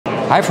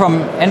Hi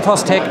from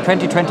Enforce Tech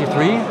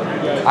 2023.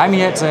 I'm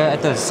here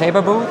at the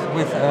SABRE booth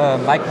with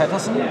Mike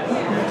Patterson,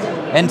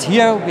 and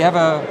here we have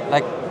a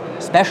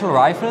special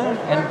rifle,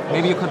 and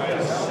maybe you could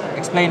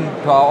explain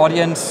to our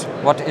audience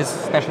what is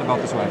special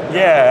about this rifle.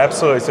 Yeah,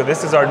 absolutely. So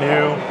this is our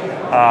new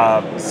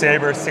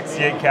SABRE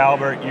 68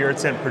 caliber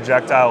irritant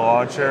projectile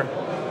launcher.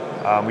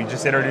 We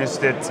just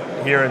introduced it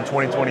here in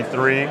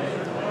 2023,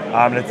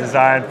 and it's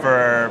designed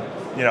for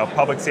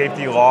public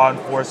safety, law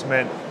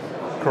enforcement,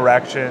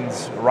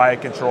 corrections,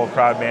 riot control,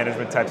 crowd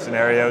management type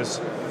scenarios.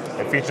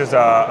 It features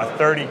a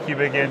 30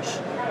 cubic inch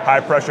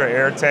high pressure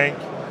air tank,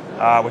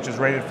 which is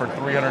rated for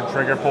 300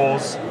 trigger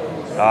pulls.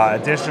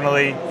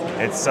 Additionally,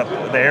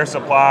 the air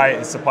supply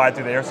is supplied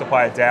through the air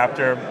supply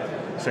adapter.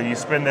 So you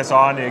spin this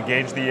on to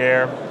engage the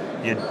air,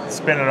 you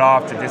spin it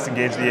off to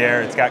disengage the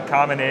air. It's got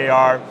common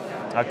AR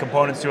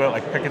components to it,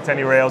 like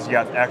Picatinny rails. You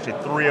got actually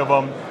 3 of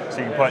them, so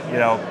you can put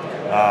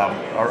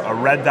a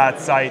red dot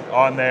sight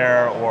on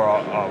there, or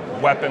a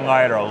weapon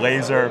light, or a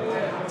laser.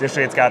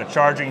 Additionally, it's got a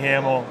charging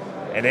handle,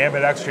 and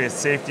ambidextrous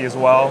safety as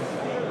well.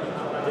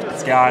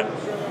 It's got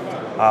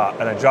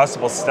an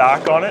adjustable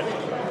stock on it,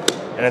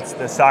 and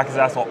the stock is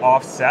also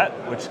offset,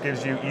 which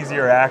gives you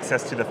easier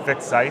access to the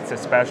fixed sights,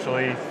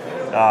 especially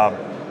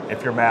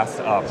if you're masked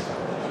up.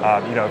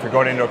 If you're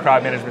going into a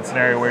crowd management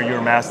scenario where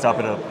you're masked up,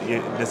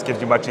 this gives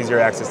you much easier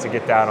access to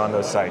get down on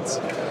those sights.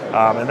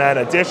 And then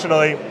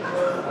additionally,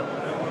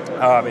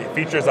 it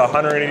features a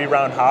 180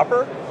 round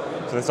hopper,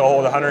 so this will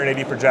hold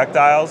 180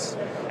 projectiles,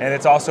 and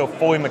it's also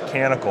fully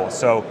mechanical.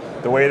 So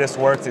the way this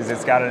works is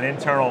it's got an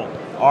internal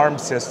arm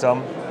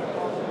system,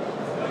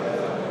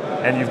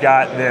 and you've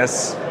got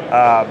this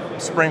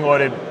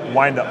spring-loaded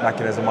wind-up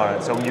mechanism on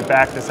it. So when you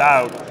back this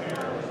out,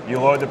 you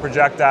load the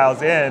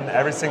projectiles in.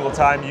 Every single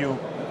time you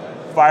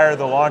fire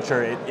the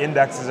launcher, it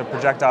indexes a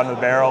projectile into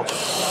the barrel,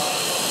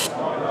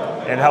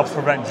 and it helps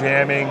prevent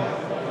jamming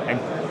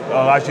and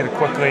allows you to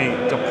quickly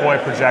deploy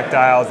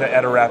projectiles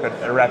at a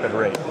rapid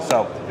rate.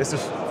 So this is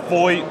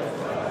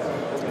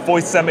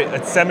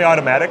it's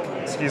semi-automatic,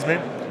 excuse me,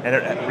 and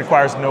it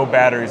requires no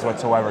batteries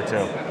whatsoever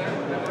too.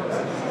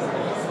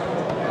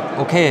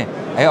 Okay,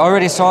 I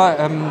already saw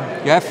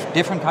you have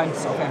different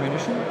kinds of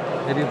ammunition.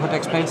 Maybe you could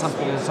explain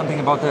something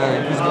about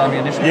the usable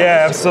ammunition?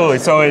 Yeah, absolutely.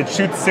 So it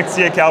shoots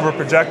 68 caliber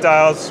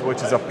projectiles,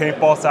 which is a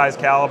paintball size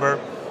caliber.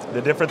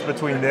 The difference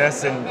between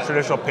this and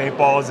traditional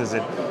paintballs is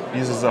it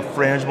uses a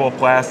frangible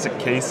plastic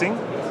casing.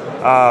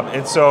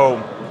 And so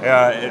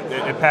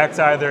it packs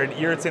either an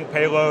irritant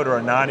payload or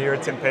a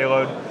non-irritant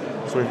payload.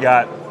 So we've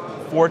got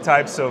 4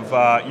 types of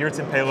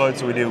irritant payloads.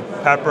 So we do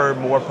pepper,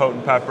 more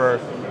potent pepper,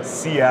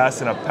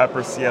 CS, and a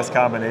pepper CS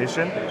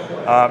combination.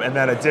 And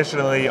then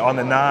additionally, on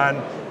the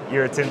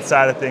non-irritant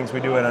side of things, we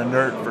do an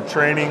inert for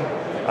training.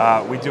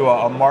 We do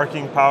a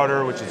marking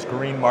powder, which is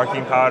green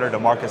marking powder to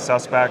mark a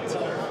suspect.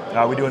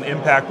 We do an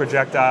impact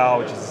projectile,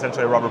 which is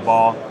essentially a rubber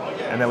ball.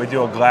 And then we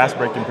do a glass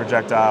breaking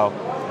projectile,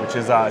 which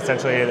is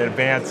essentially an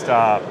advanced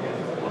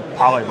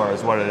polymer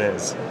is what it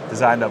is.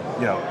 Designed to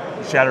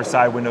shatter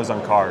side windows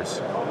on cars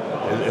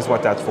is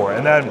what that's for.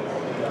 And then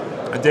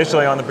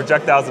additionally on the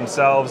projectiles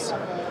themselves,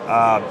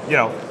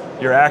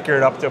 you're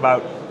accurate up to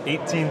about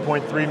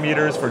 18.3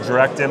 meters for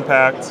direct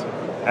impact.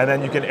 And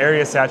then you can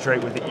area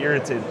saturate with the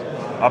irritant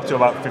up to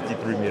about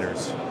 53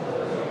 meters.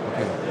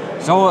 Okay.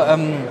 So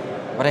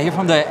what I hear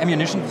from the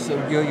ammunition,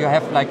 you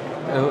have a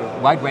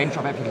wide range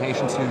of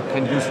applications you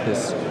can use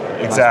this.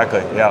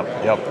 Exactly, yep.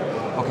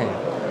 Okay.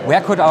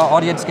 Where could our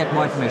audience get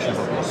more information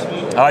about this?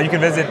 You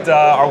can visit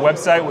our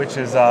website, which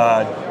is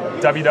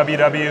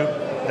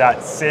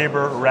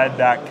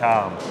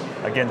www.sabrered.com.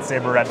 Again,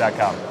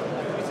 sabrered.com.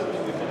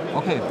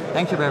 Okay,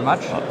 thank you very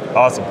much.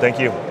 Awesome, thank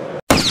you.